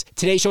moments.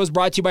 Today's show is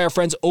brought to you by our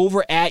friends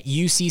over at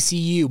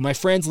UCCU. My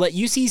friends, let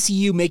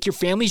UCCU make your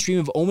family's dream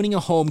of owning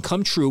a home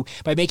come true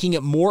by making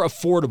it more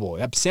affordable.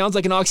 That sounds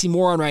like an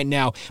oxymoron right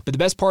now, but the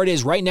best part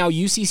is right now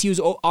UCCU is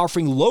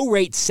offering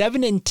low-rate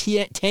 7 and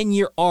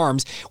 10-year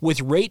ARMs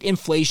with rate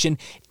inflation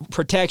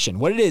protection.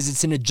 What it is,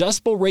 it's an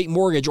adjustable rate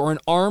mortgage, or an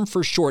ARM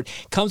for short.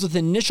 Comes with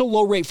an initial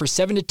low rate for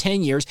 7 to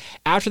 10 years.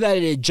 After that,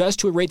 it adjusts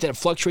to a rate that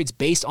fluctuates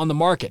based on the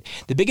market.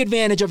 The big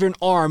advantage of an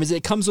ARM is that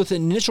it comes with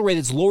an initial rate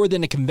that's lower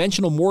than a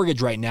conventional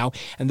mortgage right now.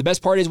 And the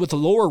best part is with a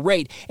lower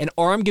rate, an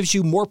ARM gives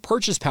you more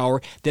purchase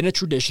power than a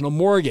traditional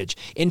mortgage.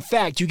 In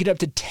fact, you get up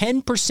to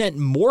 10%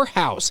 more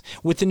house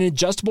with an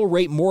adjustable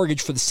rate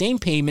mortgage for the same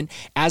payment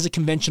as a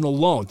conventional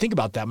loan. Think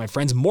about that, my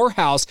friends. More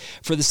house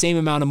for the same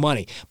amount of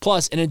money.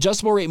 Plus, an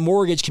adjustable rate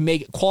mortgage can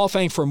make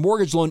qualifying for a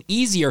mortgage loan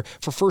easier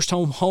for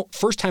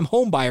first-time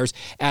home buyers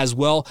as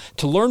well.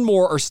 To learn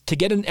more or to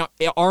get an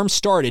ARM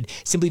started,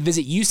 simply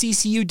visit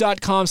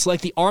uccu.com,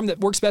 select the ARM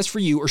that works best for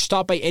you, or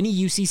stop by any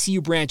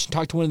UCCU branch and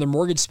talk to one of their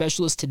mortgage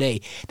specialists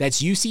today.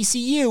 That's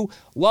UCCU.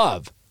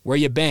 Love where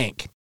you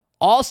bank.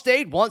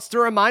 Allstate wants to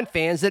remind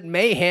fans that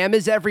mayhem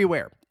is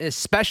everywhere,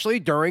 especially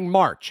during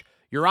March.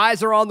 Your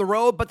eyes are on the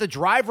road, but the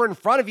driver in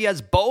front of you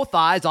has both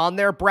eyes on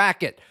their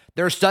bracket.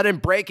 Their sudden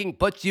braking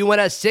puts you in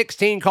a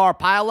 16-car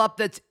pileup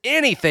that's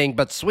anything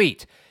but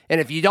sweet. And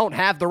if you don't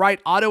have the right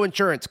auto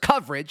insurance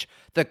coverage,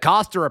 the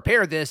cost to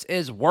repair this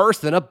is worse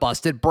than a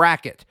busted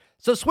bracket.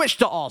 So switch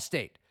to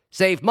Allstate.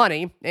 Save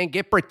money and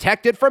get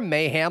protected from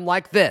mayhem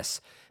like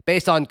this.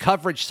 Based on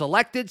coverage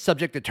selected,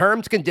 subject to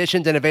terms,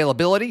 conditions, and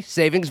availability,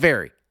 savings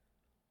vary.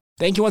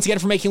 Thank you once again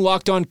for making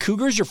Locked On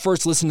Cougars your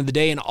first listen of the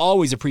day, and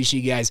always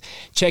appreciate you guys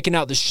checking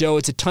out the show.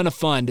 It's a ton of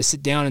fun to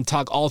sit down and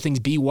talk all things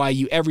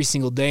BYU every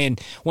single day. And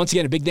once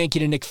again, a big thank you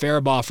to Nick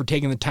Farabaugh for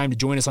taking the time to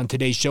join us on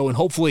today's show, and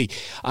hopefully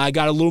I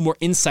got a little more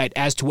insight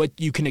as to what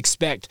you can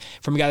expect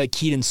from a guy like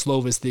Kedon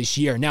Slovis this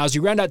year. Now, as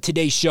we round out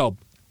today's show,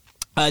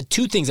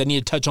 two things I need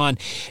to touch on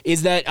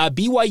is that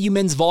BYU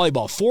men's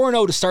volleyball,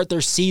 4-0 to start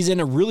their season,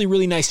 a really,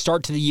 really nice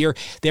start to the year.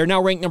 They are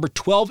now ranked number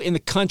 12 in the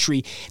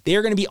country. They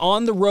are going to be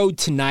on the road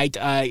tonight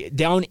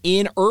down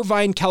in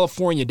Irvine,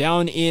 California,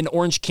 down in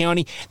Orange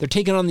County. They're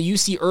taking on the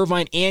UC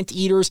Irvine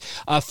Anteaters,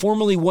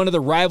 formerly one of the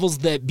rivals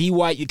that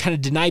BYU kind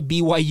of denied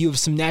BYU of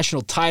some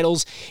national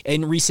titles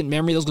in recent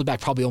memory. Those go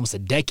back probably almost a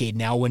decade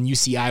now when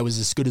UCI was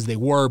as good as they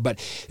were, but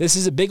this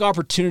is a big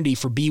opportunity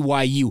for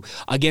BYU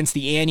against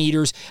the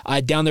Anteaters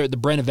down there at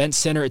the Brent Event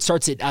Center. It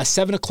starts at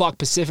 7 o'clock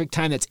Pacific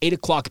time. That's 8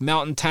 o'clock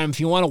Mountain time. If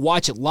you want to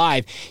watch it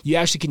live, you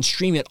actually can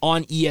stream it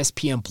on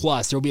ESPN+.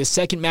 There will be a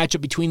second matchup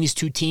between these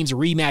two teams, a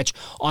rematch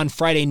on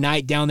Friday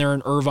night down there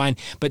in Irvine.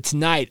 But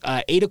tonight,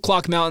 8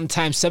 o'clock Mountain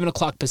time, 7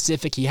 o'clock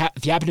Pacific.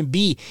 If you happen to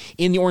be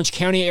in the Orange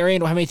County area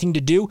and don't have anything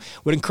to do,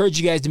 would encourage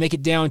you guys to make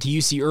it down to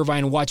UC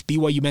Irvine and watch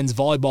BYU men's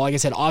volleyball. Like I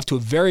said, off to a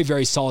very,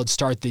 very solid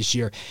start this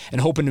year and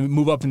hoping to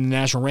move up in the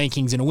national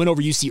rankings. And a win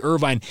over UC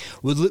Irvine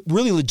would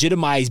really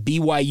legitimize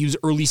BYU's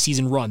early season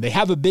run. They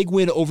have a big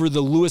win over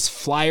the Lewis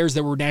Flyers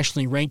that were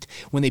nationally ranked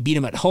when they beat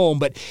them at home,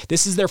 but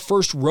this is their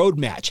first road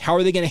match. How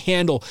are they going to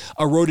handle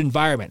a road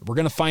environment? We're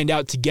going to find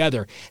out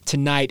together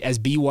tonight as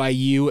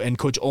BYU and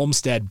Coach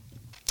Olmstead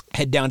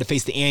head down to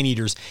face the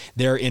Anteaters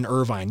there in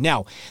Irvine.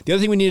 Now, the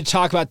other thing we need to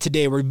talk about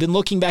today, we've been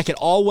looking back at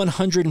all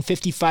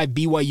 155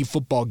 BYU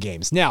football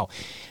games. Now,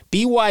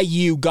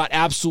 BYU got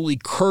absolutely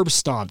curb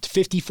stomped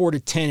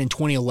 54-10 in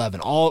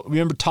 2011.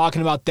 Remember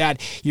talking about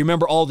that? You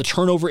remember all the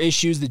turnover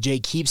issues that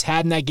Jake Heaps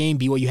had in that game.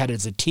 BYU had it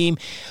as a team.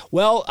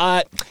 Well,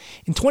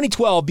 In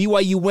 2012,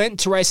 BYU went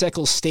to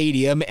Rice-Eccles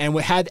Stadium and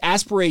had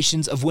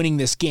aspirations of winning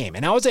this game.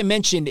 And now, as I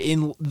mentioned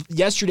in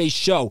yesterday's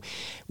show,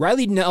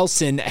 Riley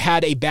Nelson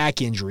had a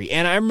back injury.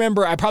 And I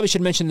remember, I probably should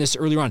have mentioned this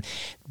earlier on,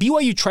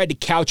 BYU tried to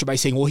couch it by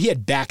saying, well, he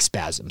had back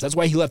spasms. That's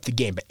why he left the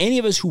game. But any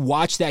of us who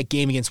watched that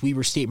game against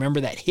Weber State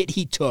remember that hit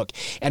he took.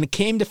 And it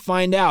came to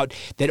find out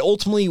that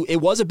ultimately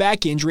it was a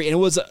back injury, and it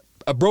was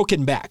a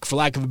broken back, for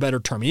lack of a better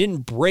term. He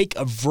didn't break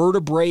a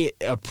vertebrae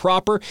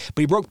proper,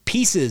 but he broke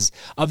pieces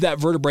of that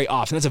vertebrae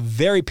off, and that's a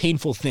very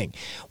painful thing.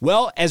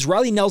 Well, as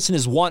Riley Nelson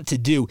is wont to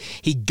do,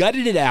 he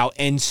gutted it out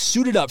and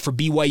suited up for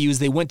BYU as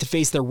they went to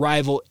face their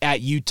rival at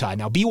Utah.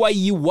 Now,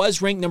 BYU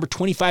was ranked number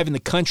 25 in the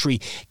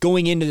country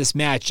going into this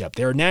matchup.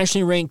 They're a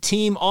nationally ranked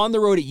team on the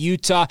road at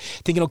Utah,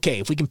 thinking, okay,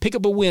 if we can pick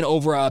up a win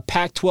over a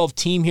Pac-12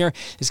 team here,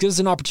 this gives us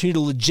an opportunity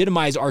to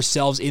legitimize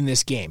ourselves in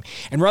this game.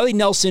 And Riley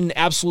Nelson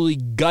absolutely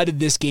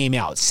gutted this game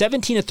out.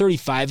 17 of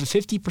 35, a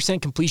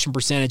 50% completion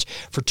percentage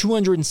for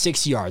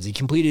 206 yards. He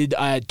completed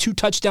 2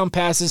 touchdown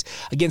passes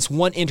against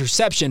 1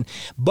 interception,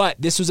 but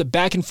this was a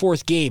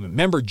back-and-forth game.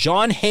 Remember,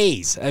 John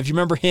Hayes, if you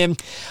remember him,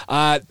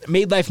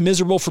 made life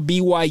miserable for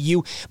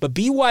BYU, but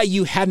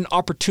BYU had an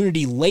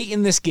opportunity late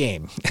in this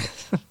game.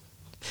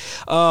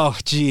 Oh,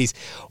 geez.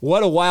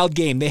 What a wild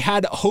game. They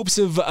had hopes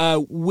of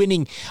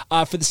winning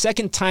for the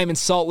second time in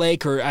Salt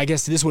Lake, or I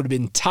guess this would have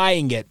been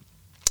tying it.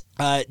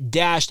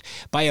 Dashed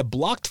by a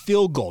blocked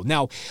field goal.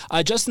 Now,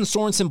 Justin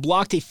Sorensen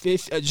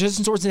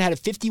had a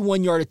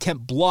 51-yard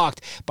attempt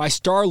blocked by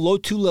star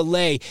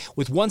Lotulelei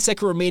with 1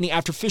 second remaining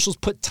after officials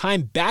put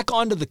time back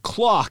onto the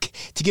clock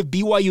to give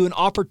BYU an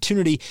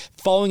opportunity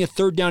following a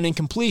third down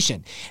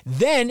incompletion.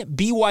 Then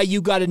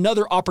BYU got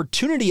another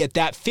opportunity at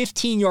that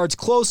 15 yards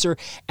closer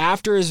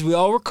after, as we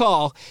all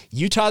recall,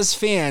 Utah's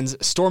fans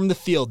stormed the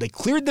field. They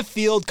cleared the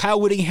field.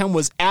 Kyle Whittingham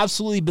was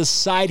absolutely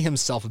beside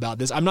himself about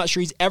this. I'm not sure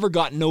he's ever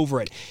gotten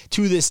over it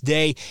to this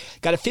day.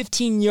 Got a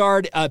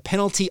 15-yard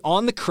penalty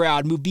on the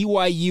crowd, moved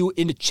BYU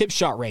into chip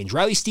shot range.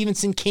 Riley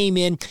Stevenson came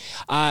in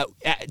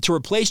to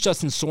replace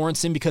Justin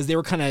Sorensen because they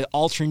were kind of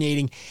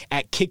alternating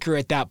at kicker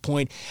at that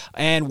point.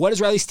 And what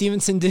does Riley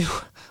Stevenson do?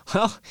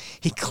 Well,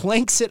 he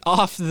clanks it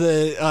off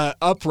the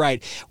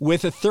upright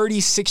with a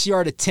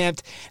 36-yard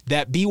attempt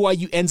that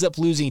BYU ends up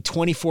losing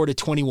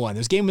 24-21.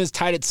 This game was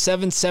tied at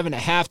 7-7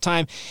 at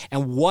halftime,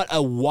 and what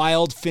a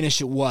wild finish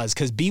it was,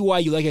 because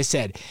BYU, like I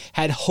said,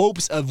 had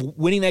hopes of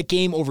winning that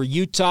game over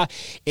Utah.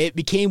 It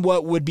became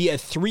what would be a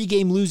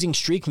 3-game losing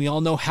streak. We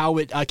all know how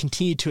it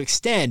continued to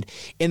extend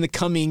in the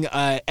coming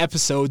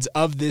episodes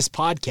of this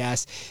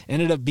podcast. It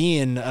ended up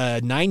being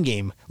a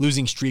 9-game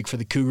losing streak for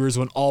the Cougars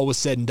when all was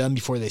said and done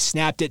before they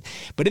snapped it.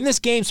 But in this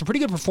game, some pretty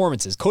good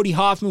performances. Cody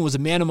Hoffman was a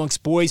man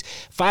amongst boys.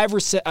 8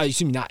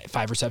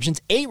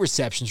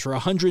 receptions for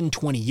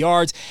 120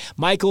 yards.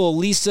 Michael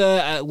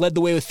Elisa led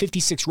the way with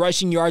 56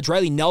 rushing yards.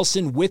 Riley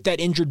Nelson, with that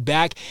injured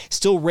back,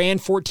 still ran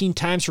 14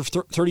 times for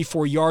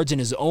 34 yards in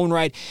his own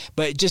right,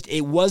 but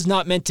it was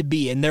not meant to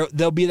be. And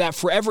there'll be that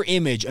forever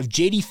image of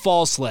J.D.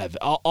 Falslev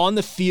on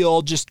the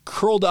field, just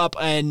curled up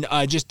and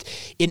just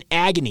in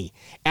agony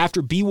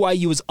after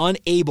BYU was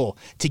unable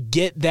to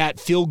get that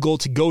field goal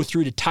to go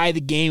through to tie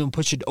the game and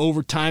push it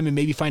overtime and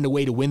maybe find a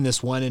way to win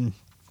this one. And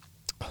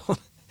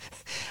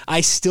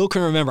I still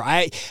can remember.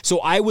 I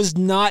was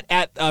not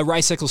at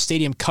Rice-Eccles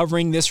Stadium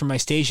covering this from my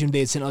station. They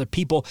had sent other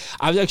people.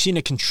 I was actually in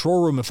a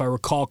control room, if I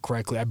recall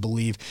correctly, I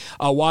believe,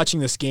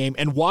 watching this game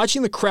and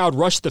watching the crowd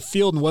rush the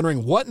field and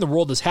wondering what in the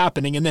world is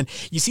happening. And then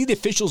you see the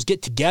officials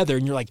get together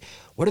and you're like,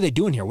 what are they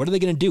doing here? What are they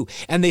going to do?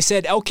 And they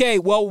said, okay,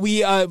 well,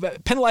 we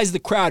penalized the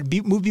crowd,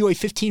 moved BYU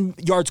 15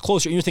 yards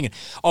closer. And you're thinking,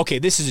 okay,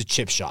 this is a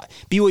chip shot.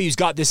 BYU's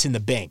got this in the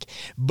bank.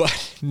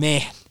 But,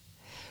 man,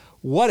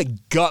 what a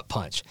gut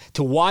punch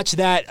to watch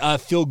that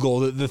field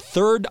goal. The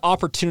third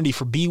opportunity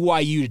for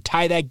BYU to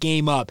tie that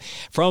game up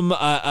from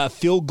a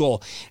field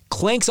goal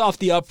clanks off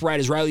the upright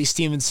as Riley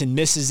Stevenson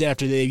misses it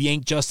after they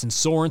yanked Justin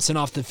Sorensen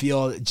off the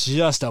field.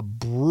 Just a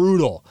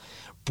brutal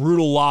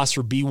loss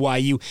for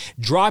BYU,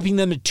 dropping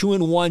them to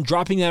 2-1,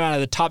 dropping them out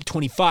of the top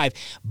 25.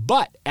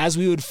 But as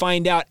we would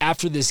find out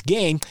after this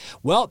game,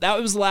 well, that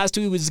was the last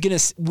we were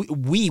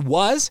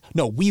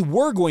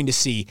going to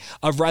see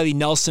of Riley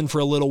Nelson for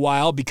a little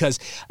while, because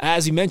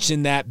as we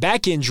mentioned, that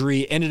back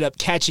injury ended up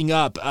catching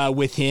up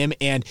with him,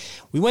 and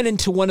we went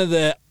into one of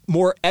the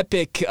more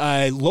epic,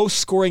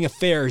 low-scoring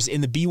affairs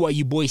in the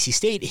BYU Boise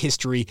State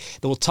history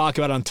that we'll talk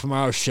about on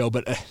tomorrow's show.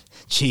 But,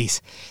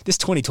 this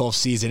 2012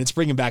 season, it's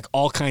bringing back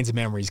all kinds of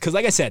memories. Because,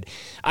 like I said,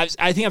 I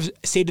think I've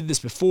stated this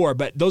before,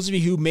 but those of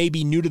you who may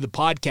be new to the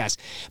podcast,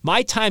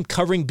 my time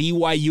covering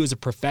BYU as a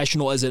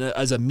professional, as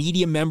a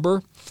media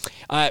member,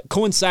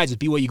 coincides with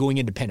BYU going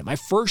independent. My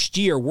first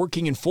year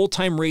working in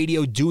full-time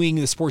radio doing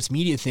the sports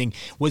media thing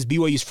was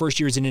BYU's first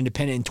year as an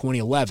independent in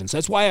 2011. So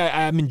that's why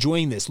I'm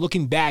enjoying this,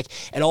 looking back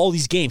at all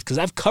these games, because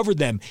I've covered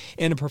them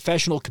in a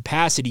professional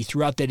capacity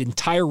throughout that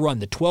entire run,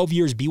 the 12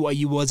 years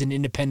BYU was an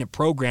independent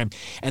program.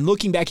 And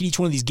looking back at each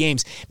one of these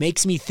games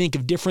makes me think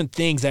of different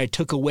things that I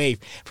took away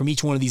from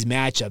each one of these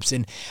matchups.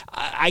 And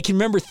I can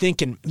remember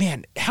thinking,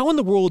 man, how in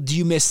the world do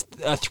you miss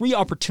 3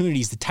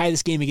 opportunities to tie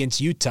this game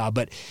against Utah?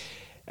 But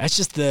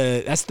That's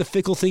the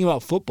fickle thing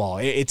about football.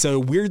 It's a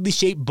weirdly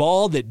shaped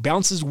ball that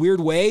bounces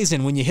weird ways,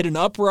 and when you hit an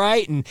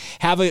upright and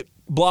have a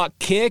block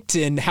kicked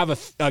and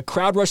have a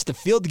crowd rush the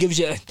field, it gives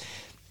you,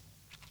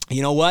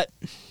 you know what?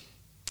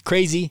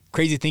 Crazy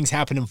things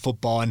happen in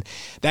football. And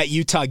that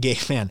Utah game,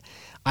 man,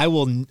 I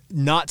will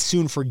not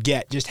soon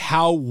forget just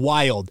how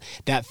wild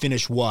that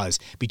finish was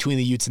between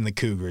the Utes and the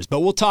Cougars.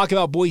 But we'll talk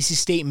about Boise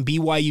State and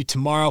BYU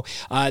tomorrow.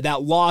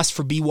 That loss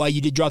for BYU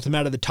did drop them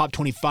out of the top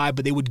 25,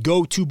 but they would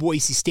go to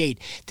Boise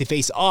State to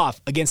face off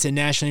against a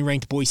nationally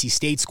ranked Boise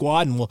State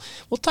squad, and we'll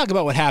talk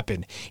about what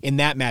happened in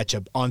that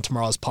matchup on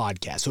tomorrow's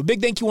podcast. So a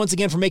big thank you once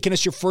again for making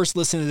us your first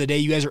listen of the day.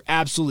 You guys are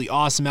absolutely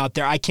awesome out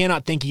there. I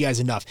cannot thank you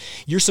guys enough.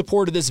 Your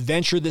support of this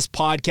venture, this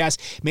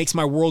podcast, makes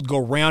my world go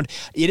round.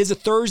 It is a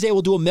Thursday.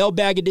 We'll do a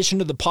mailbag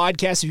edition of the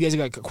podcast. If you guys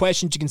have got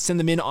questions, you can send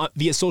them in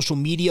via social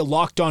media,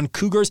 Locked On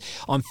Cougars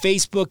on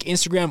Facebook,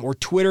 Instagram, or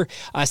Twitter.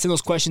 Send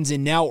those questions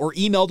in now, or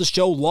email the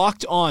show,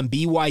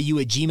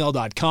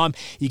 lockedonbyu@gmail.com.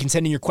 You can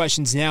send in your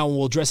questions now, and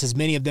we'll address as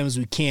many of them as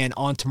we can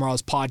on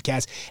tomorrow's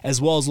podcast,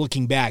 as well as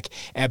looking back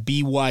at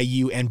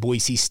BYU and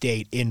Boise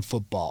State in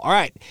football. All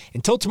right,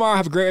 until tomorrow,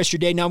 have a great rest of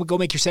your day. Now go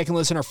make your second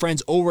listen. Our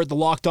friends over at the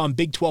Locked On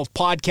Big 12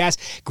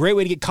 podcast. Great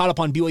way to get caught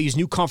up on BYU's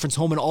new conference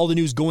home and all the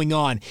news going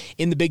on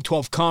in the Big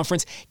 12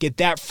 Conference. Get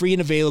that free and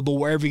available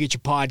wherever you get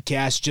your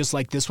podcasts, just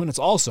like this one. It's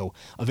also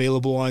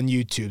available on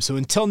YouTube. So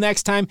until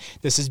next time,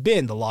 this has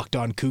been the Locked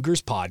On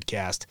Cougars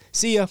podcast.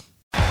 See ya.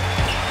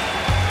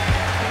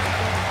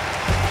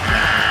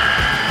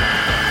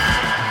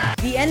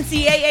 The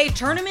NCAA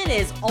tournament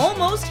is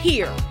almost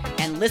here,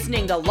 and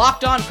listening to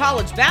Locked On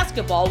College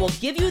Basketball will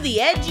give you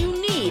the edge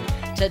you need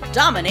to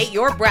dominate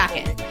your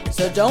bracket.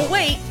 So don't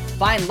wait.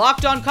 Find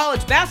Locked On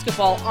College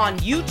Basketball on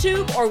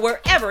YouTube or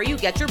wherever you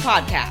get your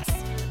podcasts.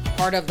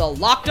 Part of the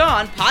Locked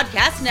On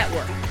Podcast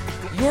Network.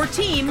 Your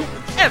team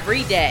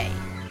every day.